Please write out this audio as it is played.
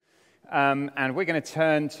and we're going to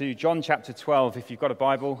turn to John chapter 12. If you've got a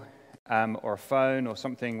Bible or a phone or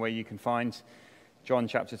something where you can find John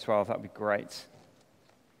chapter 12, that would be great.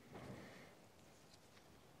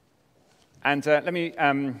 And let me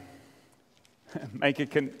make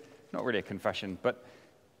not really a confession, but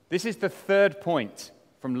this is the third point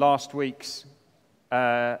from last week's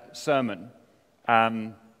sermon.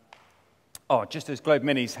 Just as Globe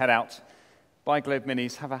Minis head out, buy Globe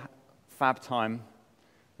Minis, have a fab time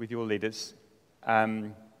with your leaders.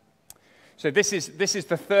 So this is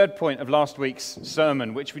the third point of last week's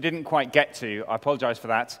sermon, which we didn't quite get to. I apologize for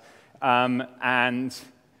that. And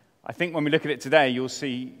I think when we look at it today, you'll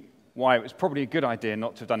see why it was probably a good idea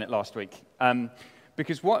not to have done it last week.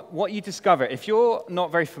 Because what you discover, if you're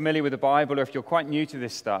not very familiar with the Bible or if you're quite new to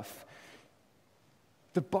this stuff,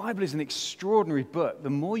 the Bible is an extraordinary book. The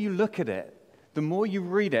more you look at it, the more you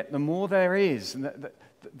read it, the more there is, and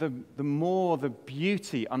the more the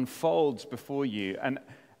beauty unfolds before you. And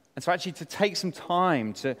so actually to take some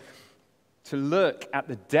time to look at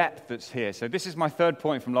the depth that's here. So this is my third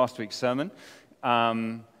point from last week's sermon.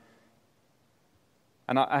 And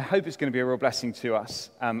I hope it's going to be a real blessing to us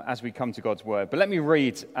as we come to God's Word. But let me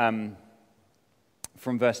read from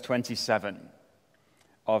verse 27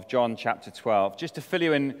 of John chapter 12. Just to fill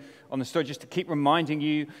you in on the story, just to keep reminding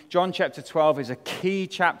you, John chapter 12 is a key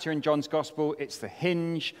chapter in John's Gospel. It's the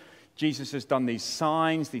hinge. Jesus has done these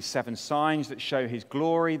signs, these 7 signs that show his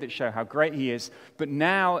glory, that show how great he is. But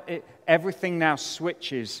now, everything now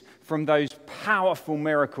switches from those powerful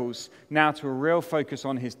miracles now to a real focus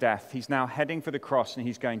on his death. He's now heading for the cross and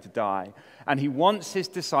he's going to die. And he wants his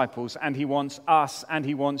disciples and he wants us and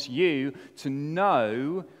he wants you to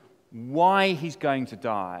know why he's going to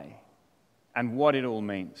die and what it all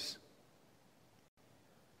means.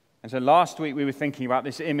 And so last week we were thinking about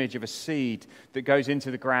this image of a seed that goes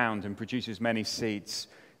into the ground and produces many seeds.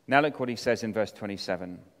 Now look what he says in verse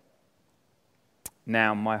 27.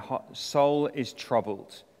 Now my soul is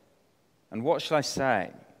troubled, and what shall I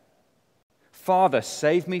say? Father,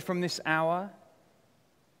 save me from this hour?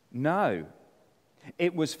 No,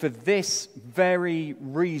 it was for this very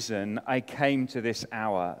reason I came to this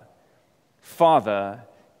hour. Father,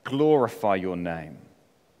 glorify your name.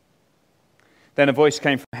 Then a voice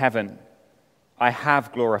came from heaven. I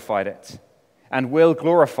have glorified it and will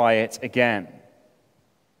glorify it again.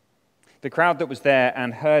 The crowd that was there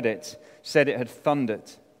and heard it said it had thundered.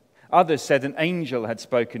 Others said an angel had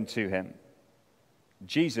spoken to him.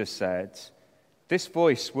 Jesus said, this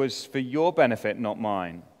voice was for your benefit, not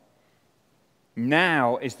mine.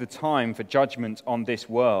 Now is the time for judgment on this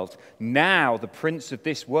world. Now the prince of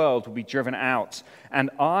this world will be driven out. And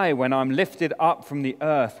I, when I'm lifted up from the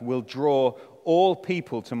earth, will draw all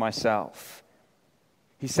people to myself.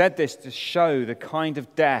 He said this to show the kind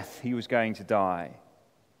of death he was going to die.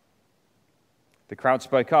 The crowd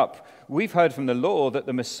spoke up. We've heard from the law that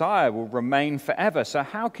the Messiah will remain forever. So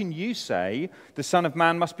how can you say the Son of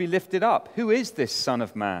Man must be lifted up? Who is this Son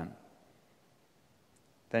of Man?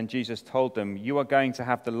 Then Jesus told them, you are going to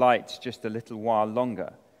have the light just a little while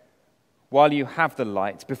longer. While you have the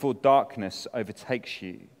light, before darkness overtakes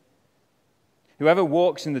you. Whoever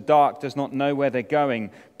walks in the dark does not know where they're going.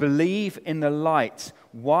 Believe in the light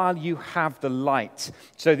while you have the light,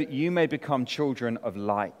 so that you may become children of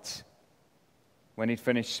light. When he'd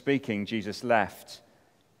finished speaking, Jesus left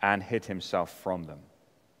and hid himself from them.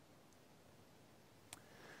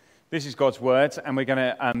 This is God's word, and we're going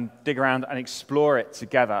to dig around and explore it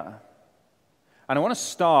together. And I want to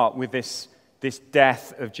start with this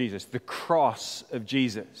death of Jesus, the cross of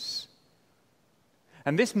Jesus.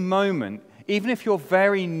 And this moment, even if you're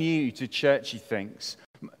very new to churchy things,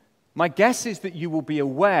 my guess is that you will be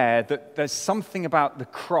aware that there's something about the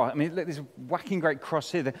cross. I mean, look, there's a whacking great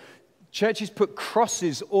cross here. The churches put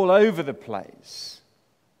crosses all over the place.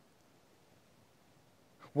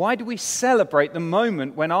 Why do we celebrate the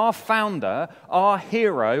moment when our founder, our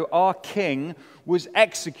hero, our king was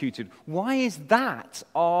executed? Why is that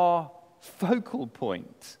our focal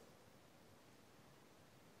point?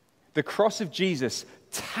 The cross of Jesus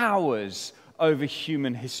towers over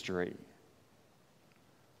human history.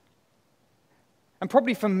 And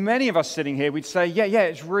probably for many of us sitting here, we'd say, yeah,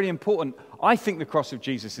 it's really important. I think the cross of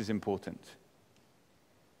Jesus is important.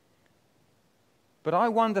 But I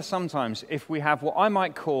wonder sometimes if we have what I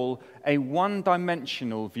might call a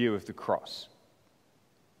one-dimensional view of the cross.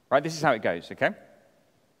 Right, this is how it goes, okay? It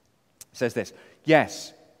says this,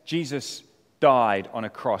 yes, Jesus died on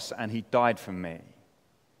a cross and he died for me.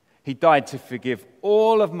 He died to forgive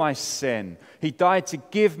all of my sin. He died to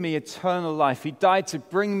give me eternal life. He died to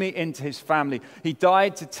bring me into his family. He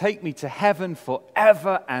died to take me to heaven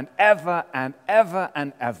forever and ever and ever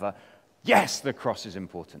and ever. Yes, the cross is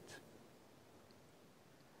important.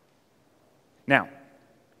 Now,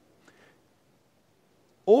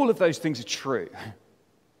 all of those things are true.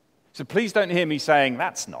 So please don't hear me saying,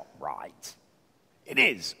 that's not right. It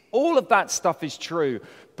is. All of that stuff is true,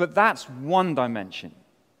 but that's one dimension.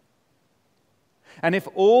 And if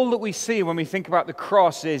all that we see when we think about the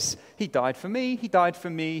cross is, he died for me, he died for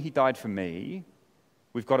me, he died for me,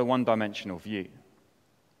 we've got a one-dimensional view.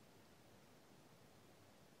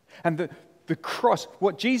 And the cross,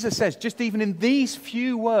 what Jesus says, just even in these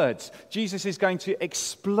few words, Jesus is going to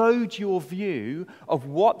explode your view of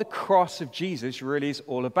what the cross of Jesus really is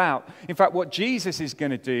all about. In fact, what Jesus is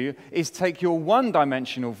going to do is take your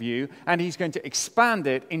one-dimensional view and he's going to expand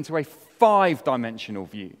it into a five-dimensional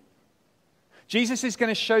view. Jesus is going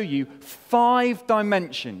to show you 5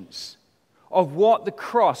 dimensions of what the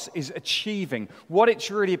cross is achieving, what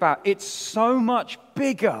it's really about. It's so much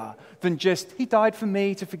bigger than just, he died for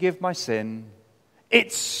me to forgive my sin.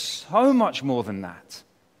 It's so much more than that.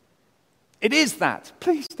 It is that.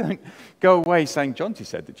 Please don't go away saying, Jonty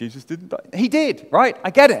said that Jesus didn't die. He did, right? I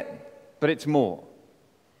get it. But it's more.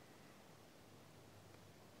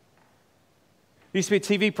 There used to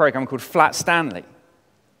be a TV program called Flat Stanley.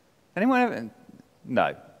 Anyone ever?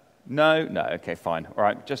 No. Okay, fine. All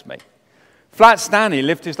right, just me. Flat Stanley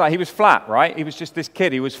lived his life. He was flat, right? He was just this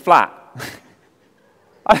kid. He was flat.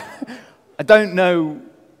 I don't know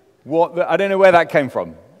I don't know where that came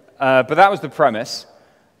from, but that was the premise.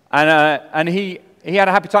 And he had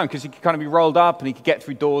a happy time because he could kind of be rolled up and he could get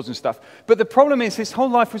through doors and stuff. But the problem is his whole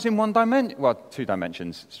life was in one dimension. Well, 2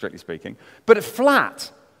 dimensions, strictly speaking. But it's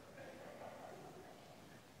flat.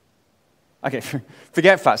 Okay,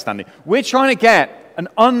 forget Flat Stanley. We're trying to get an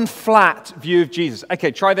unflat view of Jesus.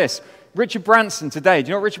 Okay, try this. Richard Branson today. Do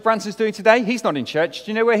you know what Richard Branson's doing today? He's not in church.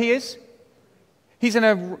 Do you know where he is? He's in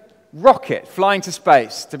a rocket flying to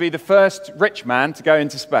space to be the first rich man to go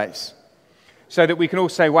into space. So that we can all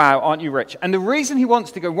say, wow, aren't you rich? And the reason he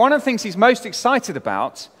wants to go, one of the things he's most excited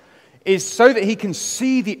about is so that he can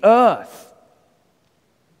see the earth.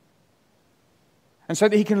 And so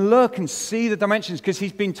that he can look and see the dimensions, because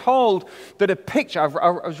he's been told that a picture, I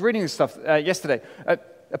was reading this stuff yesterday,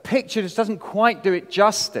 a picture just doesn't quite do it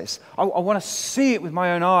justice. I want to see it with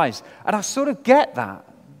my own eyes. And I sort of get that.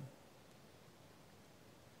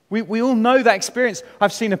 We all know that experience.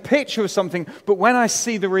 I've seen a picture of something, but when I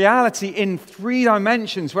see the reality in 3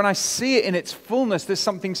 dimensions, when I see it in its fullness, there's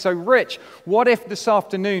something so rich. What if this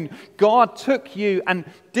afternoon God took you and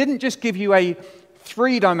didn't just give you a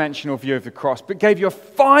 3-dimensional view of the cross, but gave you a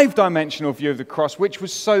 5-dimensional view of the cross, which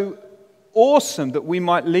was so awesome that we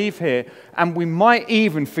might leave here and we might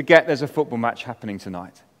even forget there's a football match happening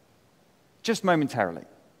tonight. Just momentarily.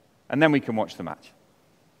 And then we can watch the match.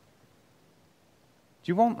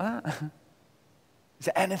 Do you want that? Is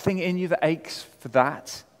there anything in you that aches for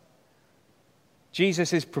that?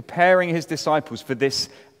 Jesus is preparing his disciples for this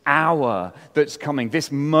hour that's coming,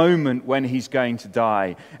 this moment when he's going to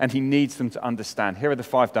die, and he needs them to understand. Here are the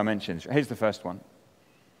 5 dimensions. Here's the first one.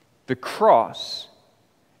 The cross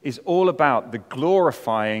is all about the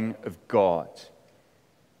glorifying of God.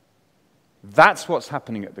 That's what's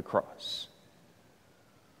happening at the cross.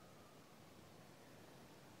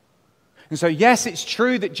 And so, yes, it's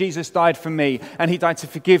true that Jesus died for me, and he died to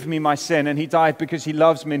forgive me my sin, and he died because he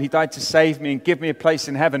loves me, and he died to save me and give me a place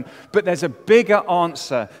in heaven. But there's a bigger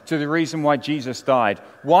answer to the reason why Jesus died.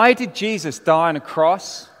 Why did Jesus die on a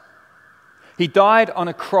cross? He died on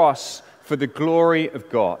a cross for the glory of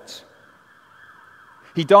God.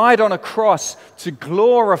 He died on a cross to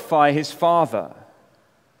glorify his Father.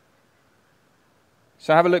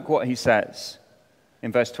 So have a look what he says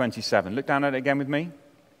in verse 27. Look down at it again with me.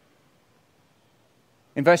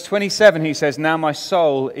 In verse 27, he says, now my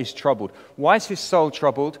soul is troubled. Why is his soul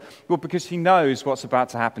troubled? Well, because he knows what's about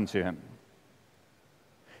to happen to him.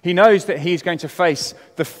 He knows that he's going to face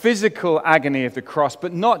the physical agony of the cross,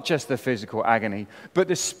 but not just the physical agony, but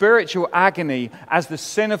the spiritual agony as the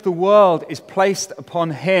sin of the world is placed upon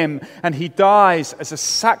him, and he dies as a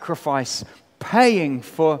sacrifice, paying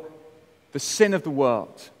for the sin of the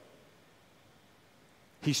world.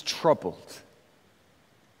 He's troubled.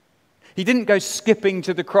 He didn't go skipping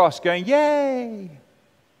to the cross going, yay!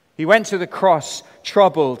 He went to the cross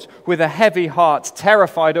troubled, with a heavy heart,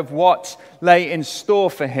 terrified of what lay in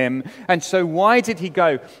store for him. And so why did he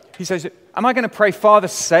go? He says, am I going to pray, Father,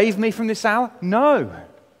 save me from this hour? No.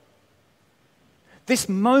 This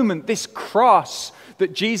moment, this cross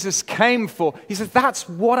that Jesus came for, he says, that's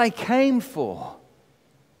what I came for.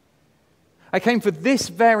 I came for this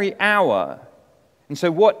very hour. And so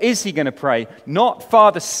what is he going to pray? Not,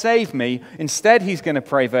 Father, save me. Instead, he's going to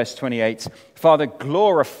pray, verse 28, Father,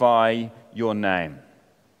 glorify your name.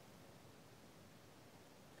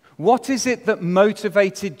 What is it that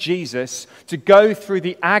motivated Jesus to go through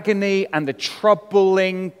the agony and the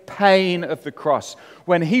troubling pain of the cross?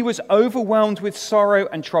 When he was overwhelmed with sorrow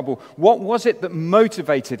and trouble, what was it that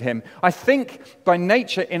motivated him? I think by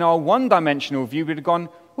nature, in our one-dimensional view, we'd have gone,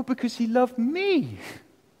 well, because he loved me.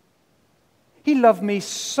 He loved me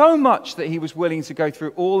so much that he was willing to go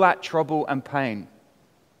through all that trouble and pain.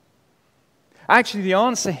 Actually, the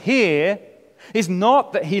answer here is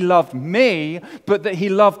not that he loved me, but that he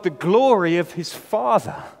loved the glory of his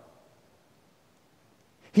Father.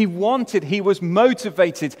 He was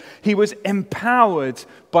motivated, he was empowered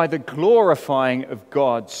by the glorifying of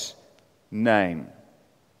God's name.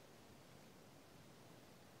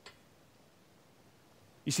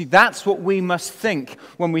 You see, that's what we must think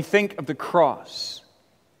when we think of the cross.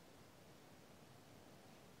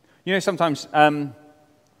 You know, sometimes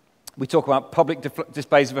we talk about public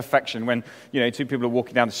displays of affection when, two people are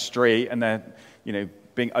walking down the street and they're,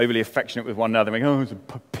 being overly affectionate with one another. It's a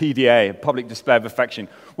PDA, a public display of affection.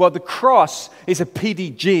 Well, the cross is a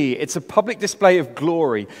PDG. It's a public display of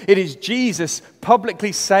glory. It is Jesus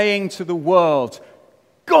publicly saying to the world,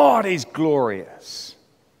 God is glorious.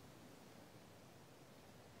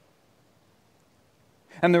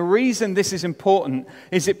 And the reason this is important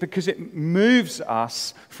is because it moves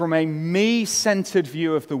us from a me-centered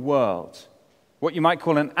view of the world, what you might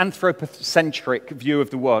call an anthropocentric view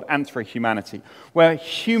of the world, anthro-humanity, where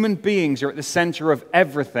human beings are at the center of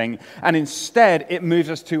everything, and instead it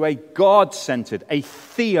moves us to a God-centered, a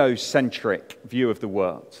theocentric view of the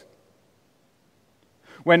world.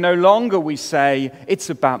 Where no longer we say,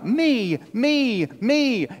 it's about me, me,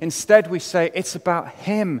 me. Instead we say, it's about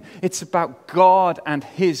him. It's about God and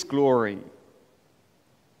his glory.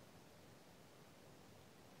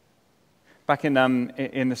 Back in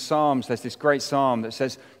the Psalms, there's this great psalm that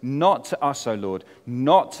says, not to us, O Lord,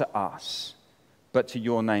 not to us, but to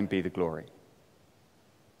your name be the glory.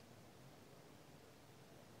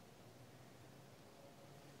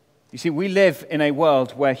 You see, we live in a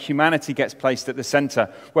world where humanity gets placed at the center,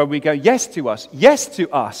 where we go, yes to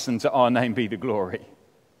us, and to our name be the glory.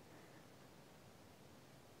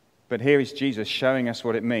 But here is Jesus showing us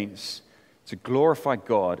what it means to glorify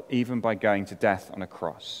God even by going to death on a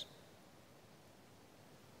cross.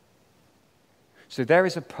 So there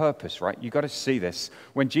is a purpose, right? You've got to see this.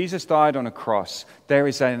 When Jesus died on a cross, there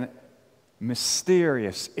is a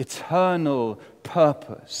mysterious, eternal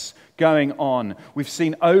purpose going on. We've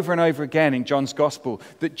seen over and over again in John's Gospel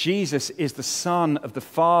that Jesus is the Son of the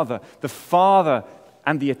Father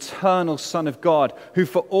and the eternal Son of God, who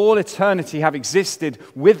for all eternity have existed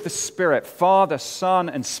with the Spirit, Father, Son,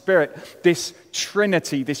 and Spirit, this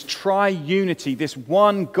Trinity, this triunity, this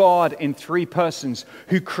one God in three persons,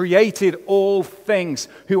 who created all things,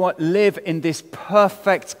 who live in this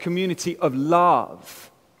perfect community of love.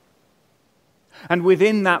 And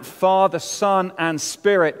within that Father, Son, and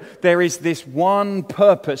Spirit, there is this one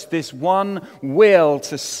purpose, this one will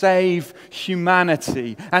to save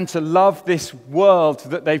humanity and to love this world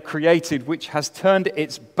that they've created, which has turned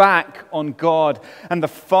its back on God. And the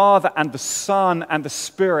Father and the Son and the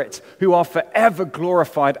Spirit, who are forever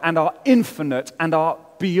glorified and are infinite and are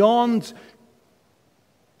beyond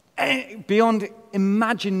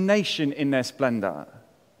imagination in their splendor.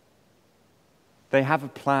 They have a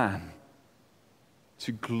plan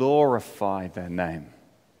to glorify their name.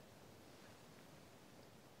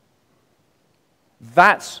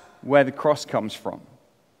 That's where the cross comes from.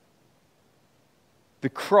 The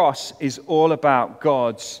cross is all about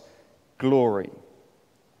God's glory.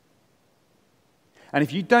 And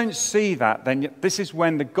if you don't see that, then this is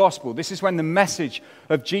when the gospel, this is when the message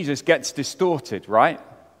of Jesus gets distorted, right?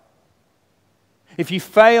 If you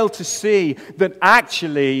fail to see that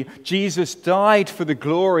actually Jesus died for the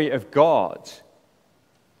glory of God,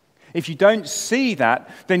 if you don't see that,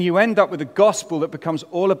 then you end up with a gospel that becomes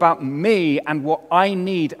all about me and what I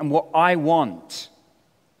need and what I want.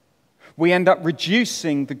 We end up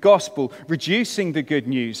reducing the gospel, reducing the good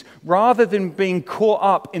news, rather than being caught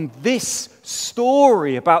up in this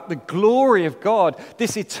story about the glory of God,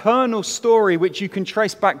 this eternal story which you can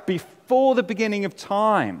trace back before the beginning of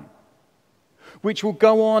time, which will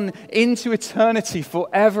go on into eternity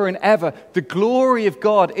forever and ever. The glory of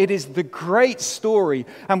God, it is the great story.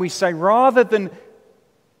 And we say, rather than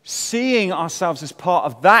seeing ourselves as part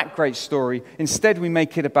of that great story, instead we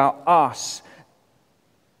make it about us.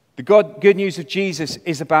 The good news of Jesus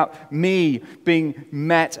is about me being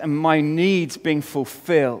met and my needs being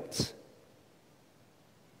fulfilled.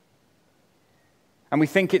 And we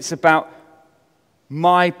think it's about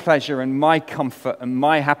my pleasure and my comfort and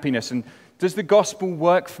my happiness. And does the gospel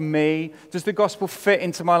work for me? Does the gospel fit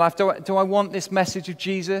into my life? Do I want this message of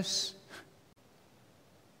Jesus?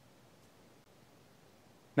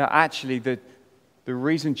 Now, actually, the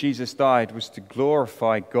reason Jesus died was to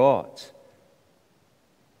glorify God.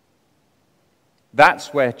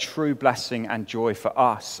 That's where true blessing and joy for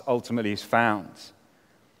us ultimately is found.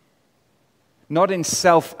 Not in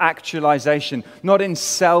self-actualization, not in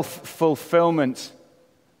self-fulfillment,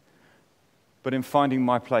 but in finding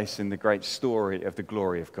my place in the great story of the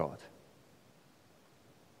glory of God.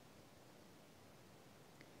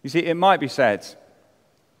 You see, it might be said,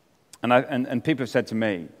 and people have said to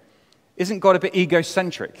me, isn't God a bit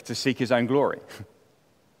egocentric to seek his own glory?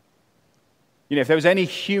 You know, if there was any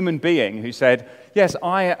human being who said, yes,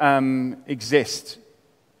 I exist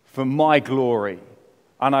for my glory,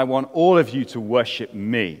 and I want all of you to worship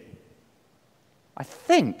me, I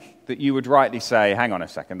think that you would rightly say, hang on a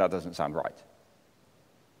second, that doesn't sound right.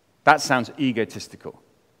 That sounds egotistical.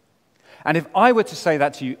 And if I were to say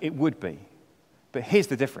that to you, it would be. But here's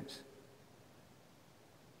the difference.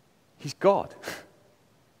 He's God.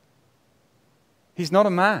 He's not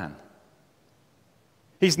a man.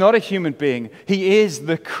 He's not a human being. He is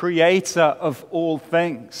the creator of all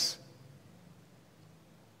things.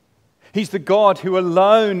 He's the God who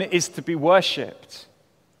alone is to be worshipped.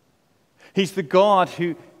 He's the God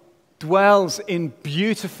who dwells in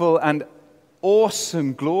beautiful and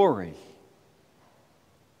awesome glory.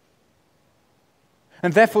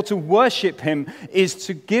 And therefore, to worship him is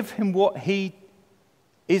to give him what he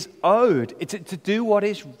is owed, to do what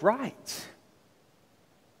is right.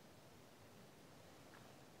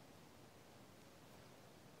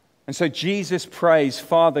 And so Jesus prays,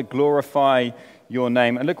 Father, glorify your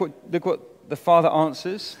name. And look what the Father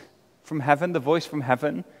answers from heaven. The voice from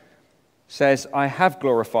heaven says, I have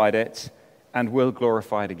glorified it and will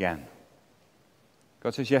glorify it again.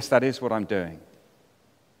 God says, yes, that is what I'm doing.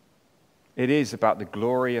 It is about the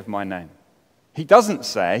glory of my name. He doesn't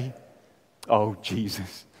say, oh,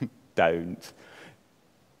 Jesus, don't.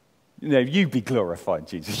 You know, you be glorified,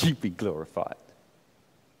 Jesus, you be glorified.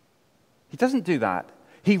 He doesn't do that.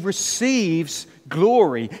 He receives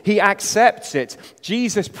glory. He accepts it.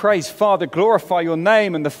 Jesus prays, Father, glorify your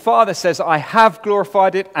name. And the Father says, I have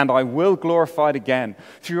glorified it and I will glorify it again.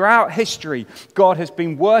 Throughout history, God has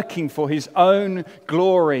been working for his own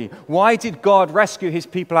glory. Why did God rescue his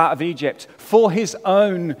people out of Egypt? For his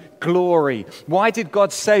own glory. Why did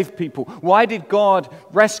God save people? Why did God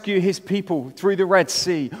rescue his people through the Red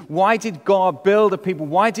Sea? Why did God build a people?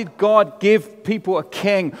 Why did God give people a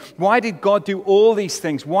king? Why did God do all these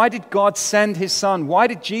things? Why did God send his son? Why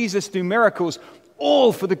did Jesus do miracles?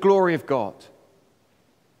 All for the glory of God.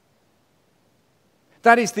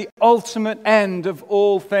 That is the ultimate end of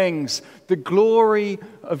all things, the glory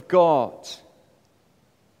of God.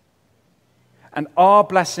 And our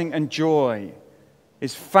blessing and joy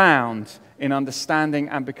is found in understanding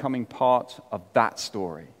and becoming part of that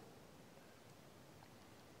story.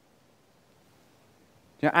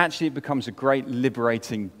 You know, actually, it becomes a great,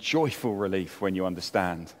 liberating, joyful relief when you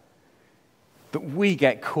understand that we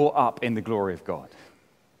get caught up in the glory of God.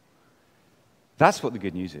 That's what the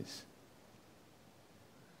good news is.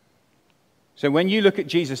 So when you look at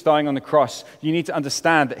Jesus dying on the cross, you need to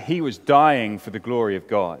understand that he was dying for the glory of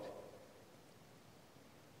God.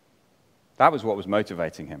 That was what was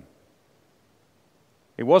motivating him.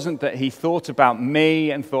 It wasn't that he thought about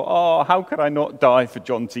me and thought, oh, how could I not die for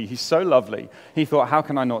John T? He's so lovely. He thought, how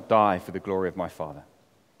can I not die for the glory of my Father?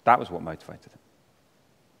 That was what motivated him.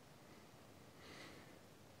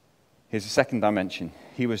 Here's a second dimension.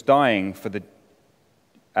 He was dying for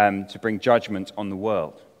to bring judgment on the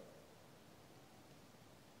world.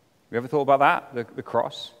 You ever thought about that, the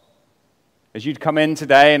cross? As you'd come in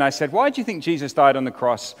today and I said, why do you think Jesus died on the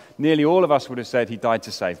cross? Nearly all of us would have said, he died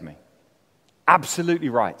to save me. Absolutely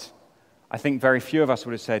right. I think very few of us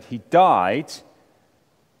would have said, he died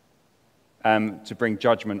to bring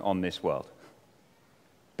judgment on this world.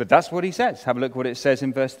 But that's what he says. Have a look what it says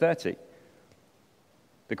in verse 30.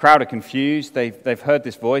 The crowd are confused. They've heard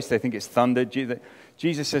this voice. They think it's thunder.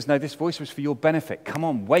 Jesus says, no, this voice was for your benefit. Come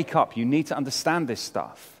on, wake up. You need to understand this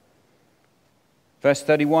stuff. Verse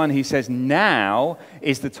 31, he says, now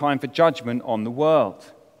is the time for judgment on the world.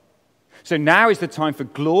 So now is the time for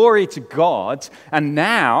glory to God, and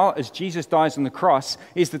now, as Jesus dies on the cross,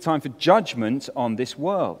 is the time for judgment on this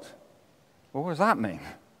world. Well, what does that mean?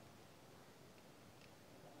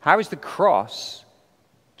 How is the cross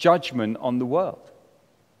judgment on the world?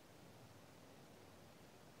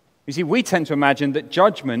 You see, we tend to imagine that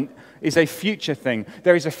judgment is a future thing.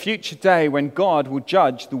 There is a future day when God will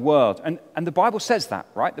judge the world. And the Bible says that,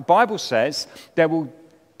 right? The Bible says there will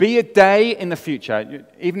be a day in the future.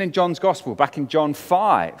 Even in John's Gospel, back in John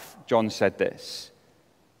 5, John said this.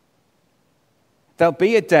 There'll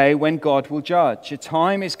be a day when God will judge. A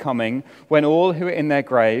time is coming when all who are in their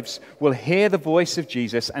graves will hear the voice of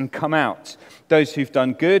Jesus and come out. Those who've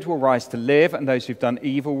done good will rise to live, and those who've done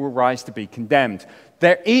evil will rise to be condemned.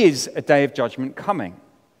 There is a day of judgment coming.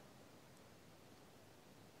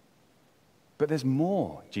 But there's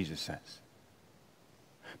more, Jesus says.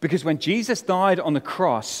 Because when Jesus died on the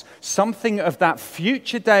cross, something of that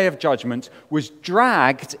future day of judgment was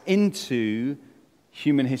dragged into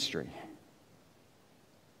human history.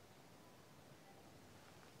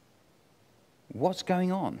 What's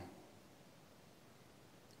going on?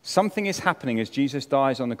 Something is happening as Jesus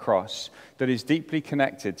dies on the cross that is deeply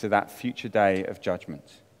connected to that future day of judgment.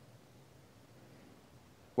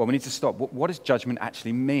 Well, we need to stop. What does judgment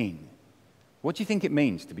actually mean? What do you think it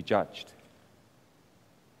means to be judged?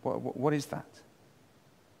 What is that?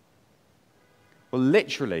 Well,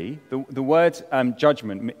 literally, the word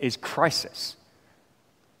judgment is crisis.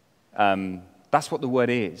 That's what the word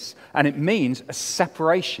is. And it means a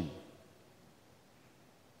separation.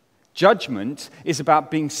 Judgment is about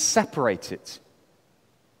being separated.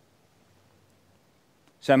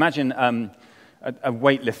 So imagine a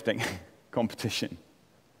weightlifting competition.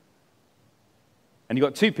 And you've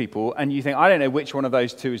got two people, and you think, I don't know which one of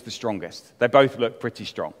those two is the strongest. They both look pretty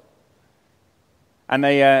strong. And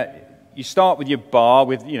you start with your bar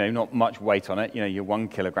with, not much weight on it, your 1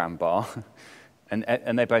 kilogram bar.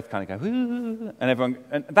 And they both kind of go, ooh,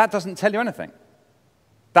 and that doesn't tell you anything.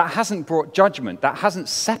 That hasn't brought judgment. That hasn't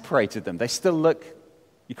separated them. They still look,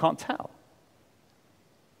 you can't tell.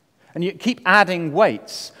 And you keep adding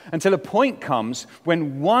weights until a point comes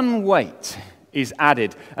when one weight is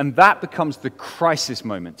added, and that becomes the crisis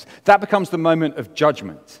moment. That becomes the moment of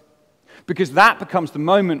judgment. Because that becomes the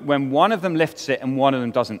moment when one of them lifts it and one of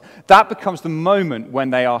them doesn't. That becomes the moment when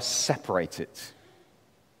they are separated.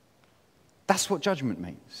 That's what judgment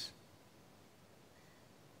means.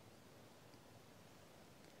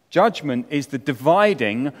 Judgment is the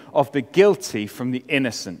dividing of the guilty from the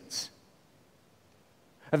innocent.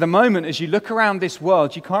 At the moment, as you look around this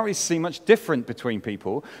world, you can't really see much different between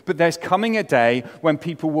people, but there's coming a day when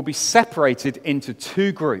people will be separated into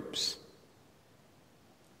two groups.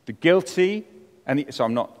 The guilty and so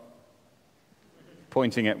I'm not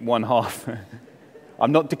pointing at one half.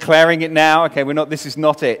 I'm not declaring it now. Okay, this is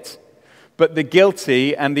not it. But the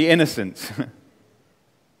guilty and the innocent.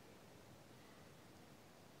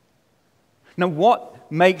 Now,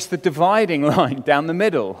 what makes the dividing line down the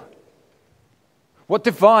middle? What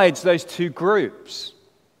divides those two groups?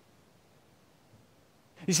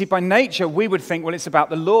 You see, by nature, we would think, well, it's about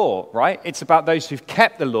the law, right? It's about those who've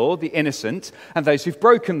kept the law, the innocent, and those who've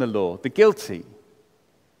broken the law, the guilty.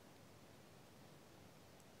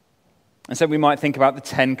 And so we might think about the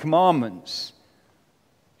 10 Commandments.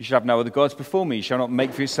 You shall have no other gods before me. You shall not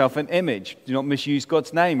make for yourself an image. Do not misuse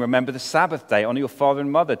God's name. Remember the Sabbath day. Honor your father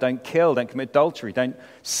and mother. Don't kill. Don't commit adultery. Don't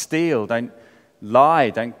steal. Don't lie.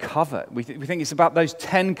 Don't covet. We think it's about those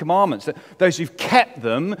 10 commandments. That those who've kept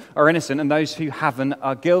them are innocent and those who haven't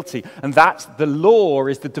are guilty. And that's the law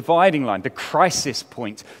is the dividing line, the crisis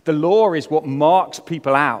point. The law is what marks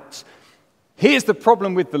people out. Here's the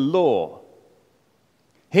problem with the law.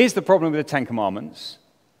 Here's the problem with the 10 Commandments.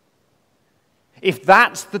 If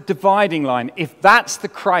that's the dividing line, if that's the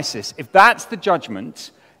crisis, if that's the judgment,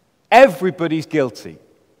 everybody's guilty.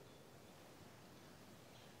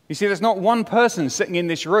 You see, there's not one person sitting in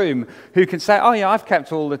this room who can say, oh yeah, I've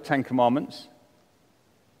kept all the 10 Commandments.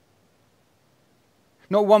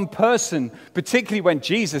 Not one person, particularly when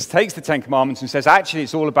Jesus takes the 10 Commandments and says, actually,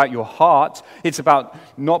 it's all about your heart. It's about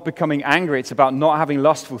not becoming angry. It's about not having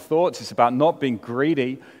lustful thoughts. It's about not being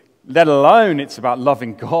greedy. Let alone it's about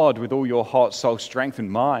loving God with all your heart, soul, strength,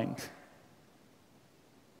 and mind.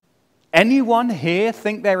 Anyone here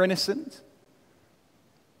think they're innocent?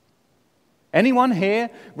 Anyone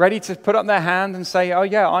here ready to put up their hand and say, oh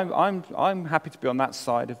yeah, I'm happy to be on that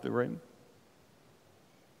side of the room?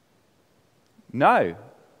 No.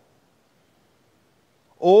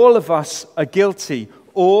 All of us are guilty.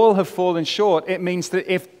 All have fallen short. It means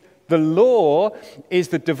that if the law is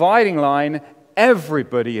the dividing line,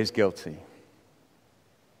 everybody is guilty.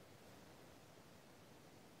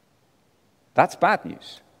 That's bad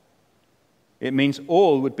news. It means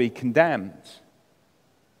all would be condemned.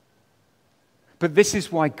 But this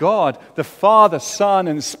is why God, the Father, Son,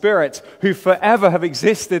 and Spirit, who forever have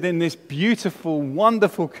existed in this beautiful,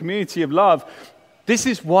 wonderful community of love, This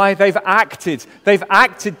is why they've acted. They've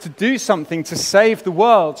acted to do something to save the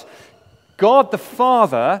world. God the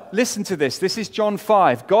Father, listen to this. This is John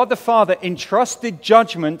 5. God the Father entrusted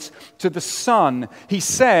judgment to the Son. He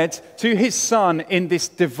said to his Son in this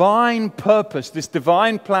divine purpose, this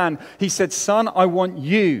divine plan, he said, Son, I want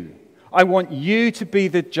you. I want you to be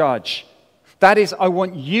the judge. That is, I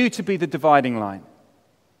want you to be the dividing line.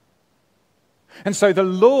 And so the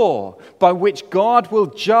law by which God will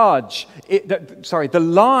judge, the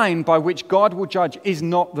line by which God will judge is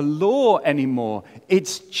not the law anymore.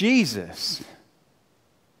 It's Jesus.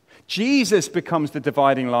 Jesus becomes the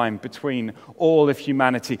dividing line between all of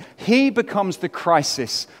humanity. He becomes the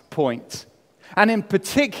crisis point. And in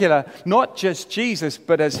particular, not just Jesus,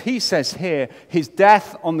 but as he says here, his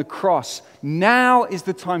death on the cross. Now is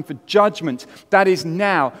the time for judgment. That is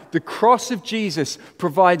now. The cross of Jesus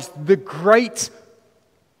provides the great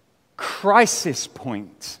crisis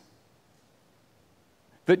point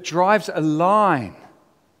that drives a line.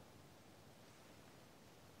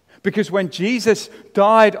 Because when Jesus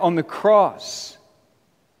died on the cross,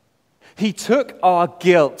 he took our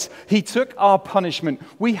guilt. He took our punishment.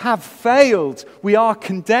 We have failed. We are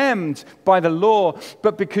condemned by the law.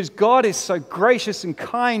 But because God is so gracious and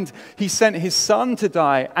kind, he sent his Son to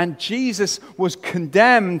die. And Jesus was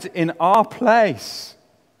condemned in our place.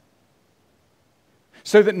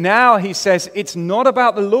 So that now he says, it's not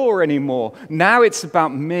about the law anymore. Now it's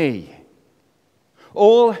about me.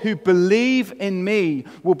 All who believe in me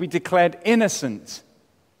will be declared innocent.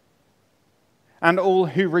 And all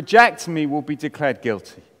who reject me will be declared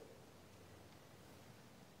guilty.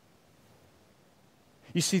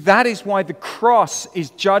 You see, that is why the cross is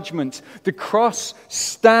judgment. The cross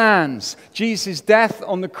stands. Jesus' death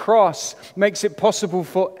on the cross makes it possible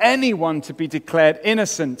for anyone to be declared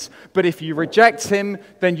innocent. But if you reject him,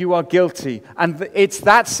 then you are guilty. And it's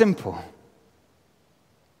that simple.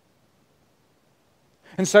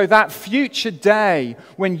 And so that future day,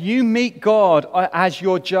 when you meet God as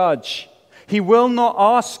your judge, he will not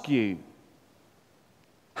ask you,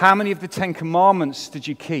 how many of the 10 Commandments did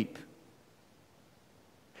you keep?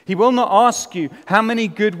 He will not ask you, how many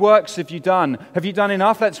good works have you done? Have you done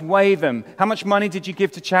enough? Let's weigh them. How much money did you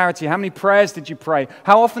give to charity? How many prayers did you pray?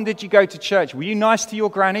 How often did you go to church? Were you nice to your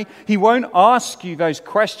granny? He won't ask you those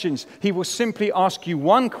questions. He will simply ask you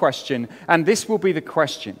one question, and this will be the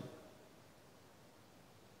question.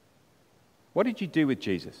 What did you do with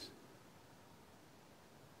Jesus?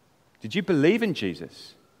 Did you believe in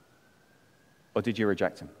Jesus? Or did you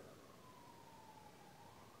reject him?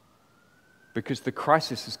 Because the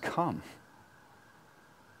crisis has come.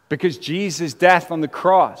 Because Jesus' death on the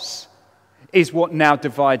cross is what now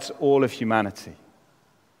divides all of humanity.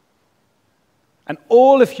 And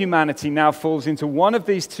all of humanity now falls into one of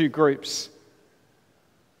these two groups.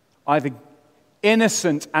 Either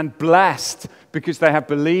innocent and blessed because they have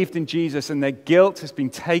believed in Jesus and their guilt has been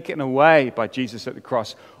taken away by Jesus at the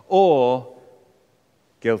cross, or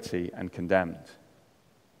guilty and condemned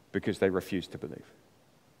because they refuse to believe.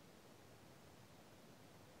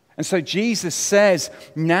 And so Jesus says,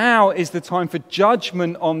 now is the time for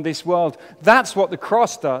judgment on this world. That's what the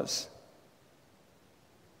cross does.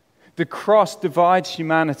 The cross divides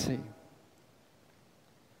humanity.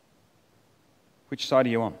 Which side are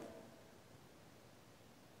you on?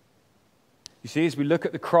 You see, as we look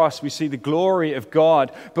at the cross, we see the glory of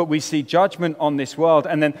God, but we see judgment on this world.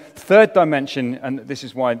 And then third dimension, and this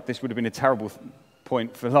is why this would have been a terrible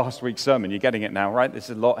point for last week's sermon. You're getting it now, right?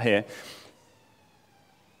 There's a lot here.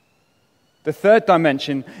 The third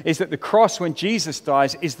dimension is that the cross, when Jesus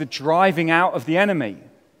dies, is the driving out of the enemy.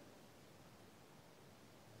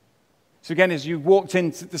 So again, as you walked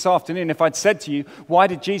in this afternoon, if I'd said to you, why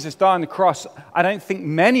did Jesus die on the cross? I don't think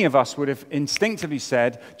many of us would have instinctively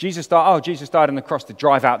said, Jesus died on the cross to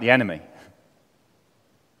drive out the enemy.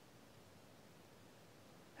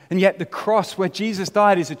 And yet the cross where Jesus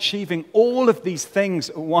died is achieving all of these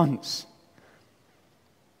things at once.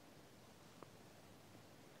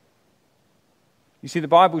 You see, the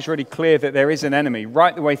Bible's really clear that there is an enemy.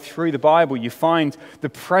 Right the way through the Bible, you find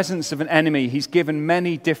the presence of an enemy. He's given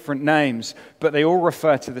many different names, but they all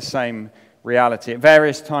refer to the same reality. At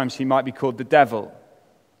various times, he might be called the devil,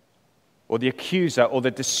 or the accuser, or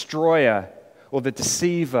the destroyer, or the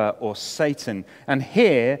deceiver, or Satan. And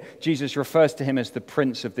here, Jesus refers to him as the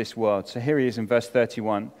prince of this world. So here he is in verse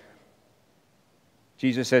 31.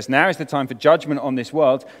 Jesus says, now is the time for judgment on this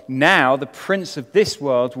world. Now the prince of this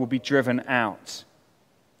world will be driven out.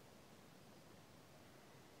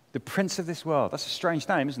 The prince of this world. That's a strange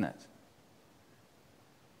name, isn't it?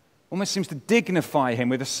 Almost seems to dignify him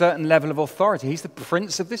with a certain level of authority. He's the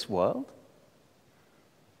prince of this world.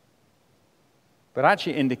 but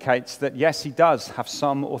actually indicates that, yes, he does have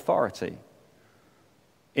some authority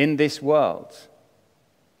in this world.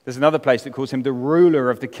 There's another place that calls him the ruler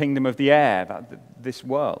of the kingdom of the air, this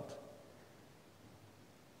world.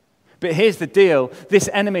 But here's the deal. This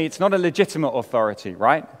enemy, it's not a legitimate authority,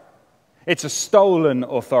 right? It's a stolen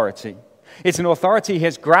authority. It's an authority he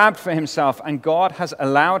has grabbed for himself and God has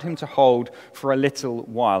allowed him to hold for a little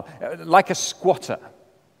while, like a squatter.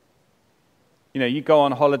 You know, you go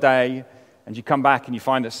on holiday and you come back and you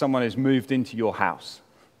find that someone has moved into your house.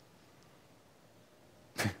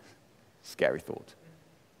 Scary thought.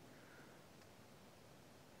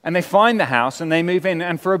 And they find the house and they move in,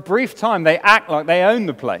 and for a brief time they act like they own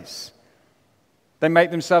the place. They make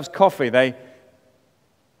themselves coffee. They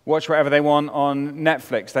watch whatever they want on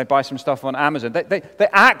Netflix. They buy some stuff on Amazon. They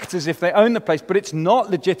act as if they own the place, but it's not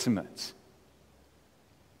legitimate.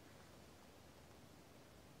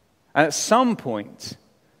 And at some point,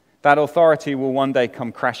 that authority will one day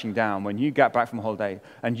come crashing down when you get back from holiday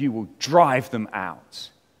and you will drive them out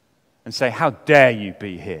and say, "How dare you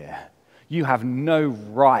be here? You have no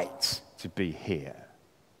right to be here."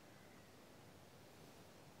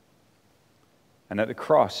 And at the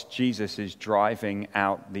cross, Jesus is driving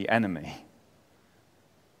out the enemy,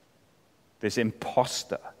 this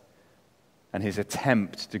imposter, and his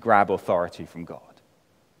attempt to grab authority from God.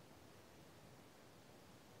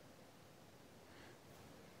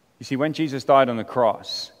 You see, when Jesus died on the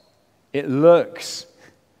cross, it looks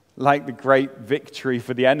like the great victory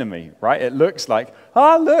for the enemy, right? It looks like,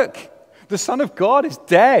 look, the Son of God is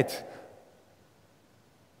dead.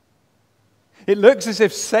 It looks as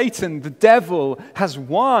if Satan, the devil, has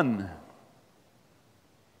won.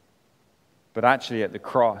 But actually at the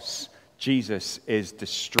cross, Jesus is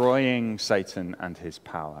destroying Satan and his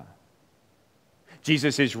power.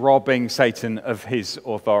 Jesus is robbing Satan of his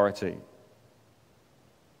authority.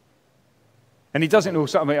 And he does it in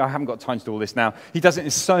also, I haven't got time to do all this now. He does it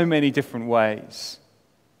in so many different ways.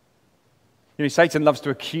 You know, Satan loves to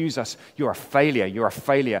accuse us. You're a failure. You're a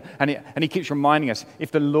failure. And he keeps reminding us,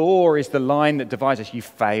 if the law is the line that divides us, you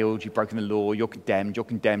failed, you've broken the law, you're condemned, you're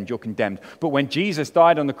condemned, you're condemned. But when Jesus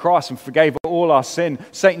died on the cross and forgave all our sin,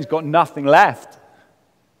 Satan's got nothing left.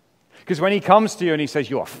 Because when he comes to you and he says,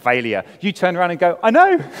 "You're a failure," you turn around and go, "I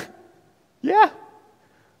know. Yeah.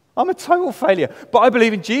 I'm a total failure, but I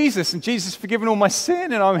believe in Jesus, and Jesus has forgiven all my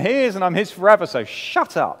sin, and I'm his forever, so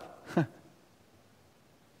shut up."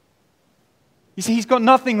 You see, he's got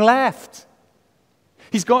nothing left.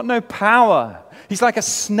 He's got no power. He's like a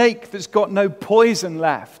snake that's got no poison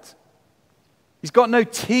left. He's got no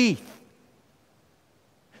teeth.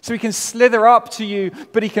 So he can slither up to you,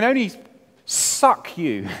 but he can only suck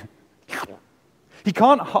you. He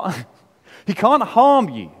can't harm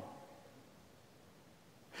you.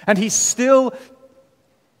 And he still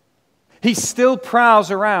prowls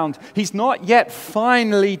around. He's not yet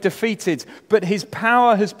finally defeated, but his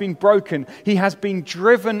power has been broken. He has been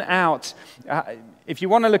driven out. If you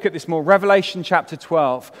want to look at this more, Revelation chapter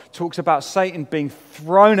 12 talks about Satan being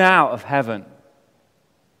thrown out of heaven.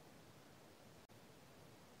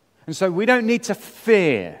 And so we don't need to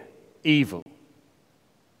fear evil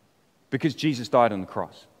because Jesus died on the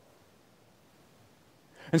cross.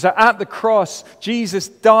 And so at the cross, Jesus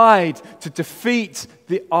died to defeat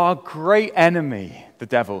our great enemy, the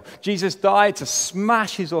devil. Jesus died to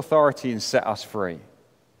smash his authority and set us free.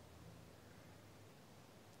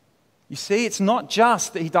 You see, it's not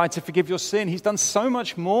just that he died to forgive your sin. He's done so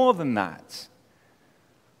much more than that.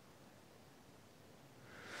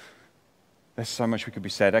 There's so much we could be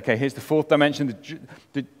said. Okay, here's the fourth dimension.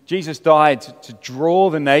 Jesus died to draw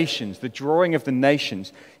the nations, the drawing of the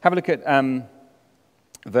nations. Have a look at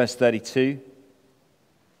verse 32.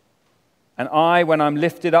 "And I, when I'm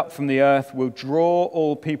lifted up from the earth, will draw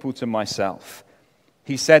all people to myself."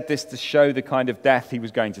 He said this to show the kind of death he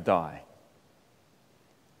was going to die.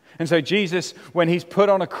 And so Jesus, when he's put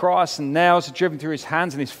on a cross and nails are driven through his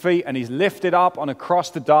hands and his feet and he's lifted up on a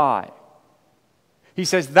cross to die, he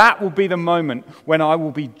says that will be the moment when I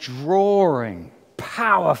will be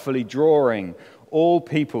powerfully drawing all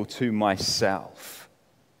people to myself.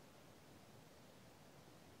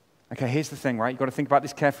 Okay, here's the thing, right? You've got to think about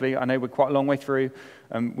this carefully. I know we're quite a long way through.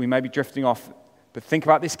 We may be drifting off, but think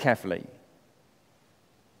about this carefully.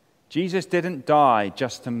 Jesus didn't die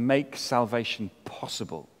just to make salvation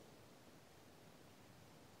possible.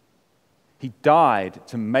 He died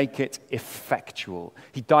to make it effectual.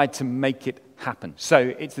 He died to make it happen. So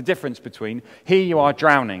it's the difference between, here you are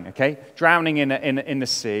drowning, okay? Drowning in the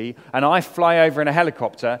sea, and I fly over in a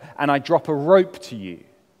helicopter, and I drop a rope to you.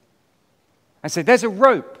 I say, "There's a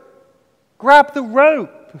rope. Grab the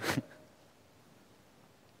rope."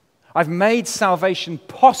 I've made salvation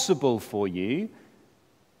possible for you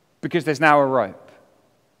because there's now a rope.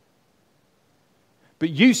 But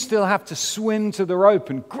you still have to swim to the rope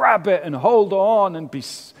and grab it and hold on and be...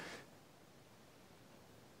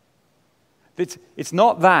 It's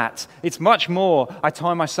not that. It's much more. I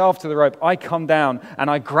tie myself to the rope. I come down and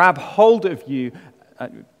I grab hold of you.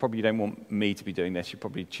 Probably you don't want me to be doing this. You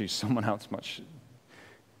probably choose someone else much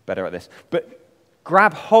better at this. But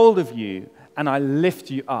grab hold of you and I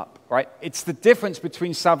lift you up, right? It's the difference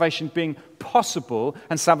between salvation being possible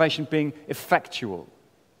and salvation being effectual.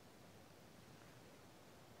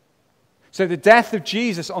 So the death of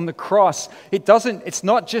Jesus on the cross, it's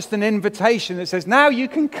not just an invitation that says, now you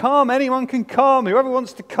can come, anyone can come, whoever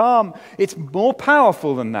wants to come. It's more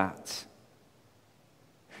powerful than that.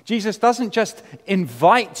 Jesus doesn't just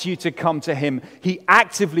invite you to come to him, he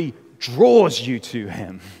actively draws you to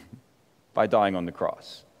him by dying on the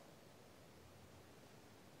cross.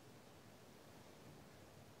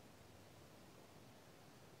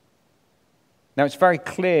 Now it's very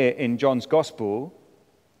clear in John's gospel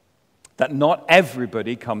that not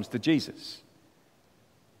everybody comes to Jesus.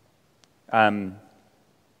 So,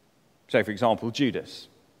 for example, Judas,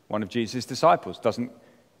 one of Jesus' disciples, doesn't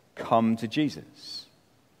come to Jesus.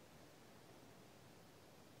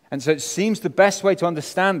 And so it seems the best way to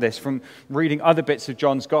understand this from reading other bits of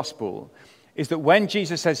John's gospel is that when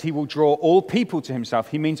Jesus says he will draw all people to himself,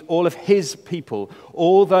 he means all of his people,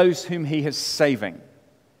 all those whom he is saving,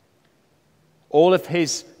 all of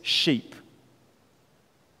his sheep.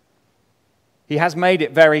 He has made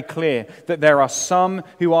it very clear that there are some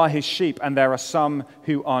who are his sheep and there are some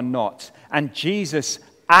who are not. And Jesus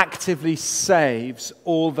actively saves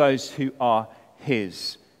all those who are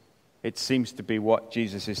his. It seems to be what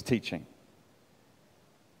Jesus is teaching.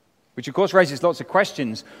 Which, of course, raises lots of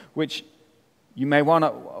questions, which you may want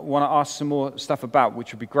to ask some more stuff about,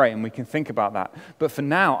 which would be great, and we can think about that. But for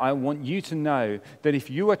now, I want you to know that if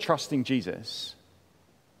you are trusting Jesus,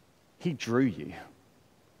 he drew you.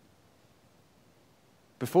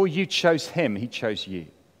 Before you chose him, he chose you.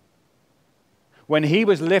 When he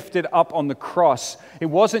was lifted up on the cross, it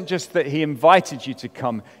wasn't just that he invited you to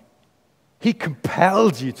come, he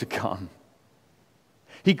compelled you to come.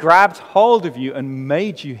 He grabbed hold of you and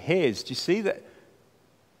made you his. Do you see that?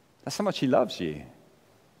 That's how much he loves you.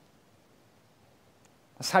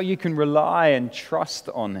 That's how you can rely and trust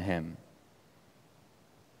on him.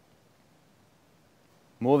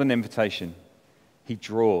 More than invitation, he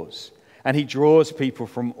draws. And he draws people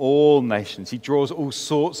from all nations. He draws all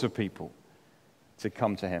sorts of people to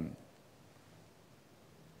come to him.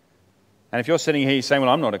 And if you're sitting here saying,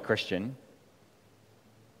 well, I'm not a Christian,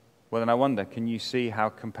 well, then I wonder, can you see how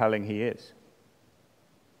compelling he is?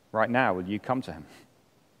 Right now, will you come to him?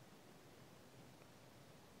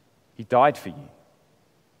 He died for you.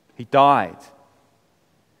 He died.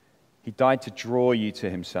 He died to draw you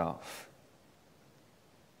to himself.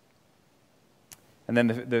 And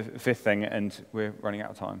then the fifth thing, and we're running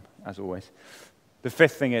out of time, as always. The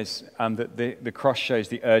fifth thing is that the cross shows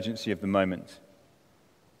the urgency of the moment.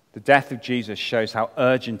 The death of Jesus shows how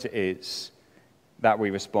urgent it is that we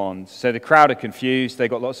respond. So the crowd are confused. They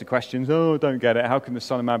got lots of questions. Oh, don't get it. How can the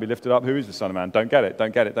Son of Man be lifted up? Who is the Son of Man? Don't get it,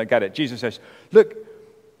 don't get it, don't get it. Jesus says, look,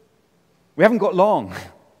 we haven't got long.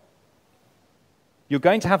 You're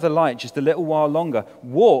going to have the light just a little while longer.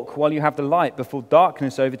 Walk while you have the light before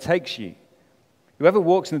darkness overtakes you. Whoever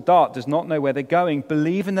walks in the dark does not know where they're going.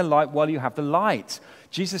 Believe in the light while you have the light.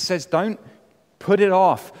 Jesus says, don't put it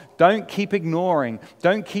off. Don't keep ignoring.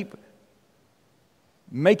 Don't keep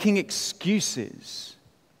making excuses.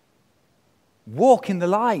 Walk in the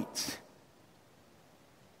light.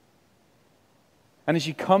 And as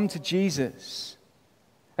you come to Jesus,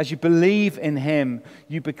 as you believe in him,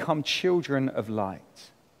 you become children of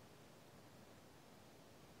light.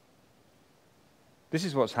 This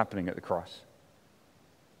is what's happening at the cross.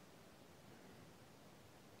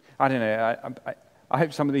 I don't know, I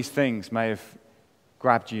hope some of these things may have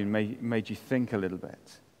grabbed you and made you think a little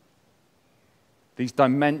bit. These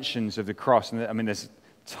dimensions of the cross, and I mean, there's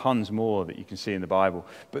tons more that you can see in the Bible,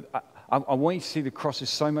 but I want you to see the cross is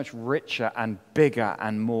so much richer and bigger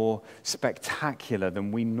and more spectacular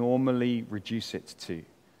than we normally reduce it to.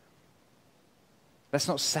 Let's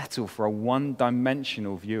not settle for a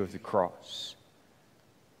one-dimensional view of the cross.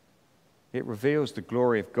 It reveals the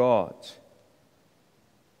glory of God.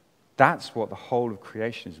 That's what the whole of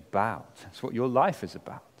creation is about. That's what your life is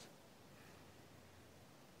about.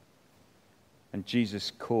 And Jesus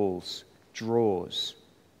calls, draws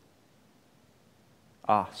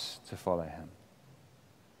us to follow him.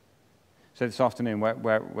 So this afternoon,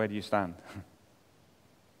 where do you stand?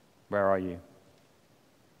 Where are you?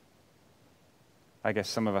 I guess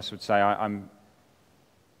some of us would say,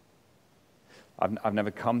 I've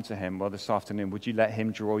never come to him. Well, this afternoon, would you let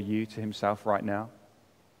him draw you to himself right now?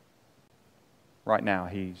 Right now,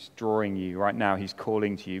 he's drawing you. Right now, he's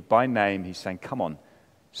calling to you. By name, he's saying, come on,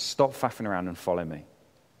 stop faffing around and follow me.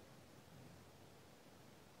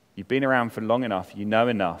 You've been around for long enough. You know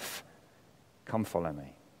enough. Come follow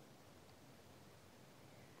me.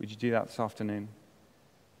 Would you do that this afternoon?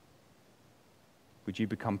 Would you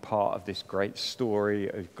become part of this great story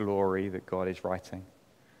of glory that God is writing?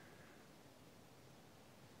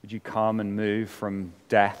 Would you come and move from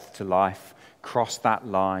death to life, cross that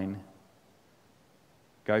line,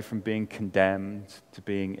 go from being condemned to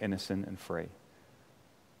being innocent and free?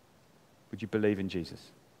 Would you believe in Jesus?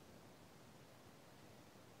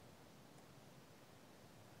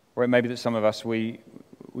 Or it may be that some of us, we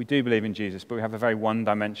do believe in Jesus, but we have a very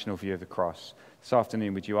one-dimensional view of the cross. This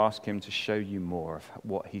afternoon, would you ask him to show you more of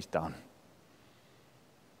what he's done?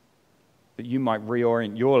 That you might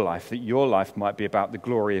reorient your life, that your life might be about the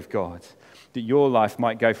glory of God, that your life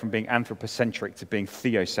might go from being anthropocentric to being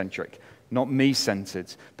theocentric, not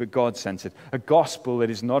me-centered, but God-centered. A gospel that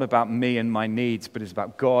is not about me and my needs, but is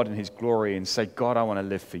about God and his glory, and say, God, I want to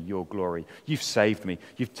live for your glory. You've saved me.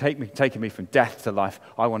 You've taken me from death to life.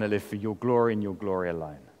 I want to live for your glory and your glory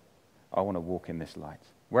alone. I want to walk in this light.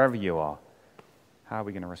 Wherever you are, how are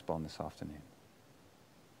we going to respond this afternoon?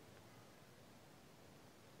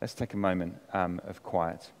 Let's take a moment of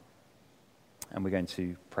quiet, and we're going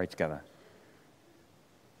to pray together.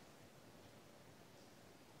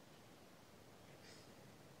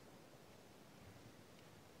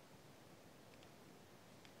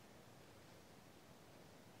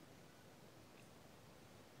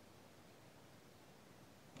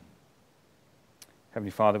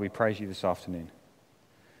 Heavenly Father, we praise you this afternoon.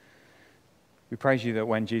 We praise you that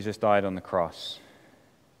when Jesus died on the cross,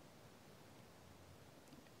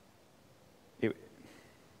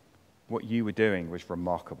 what you were doing was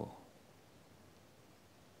remarkable.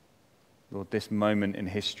 Lord, this moment in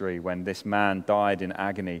history when this man died in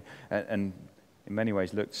agony and in many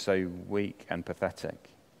ways looked so weak and pathetic,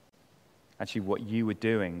 actually what you were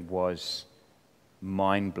doing was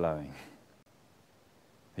mind-blowing.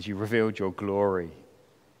 As you revealed your glory,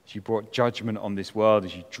 as you brought judgment on this world,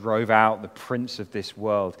 as you drove out the prince of this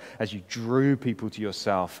world, as you drew people to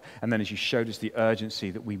yourself, and then as you showed us the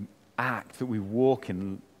urgency that we act, that we walk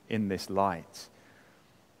in this light.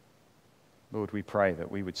 Lord, we pray that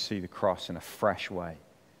we would see the cross in a fresh way,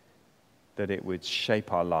 that it would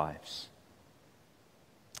shape our lives.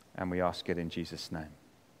 And we ask it in Jesus' name.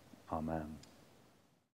 Amen.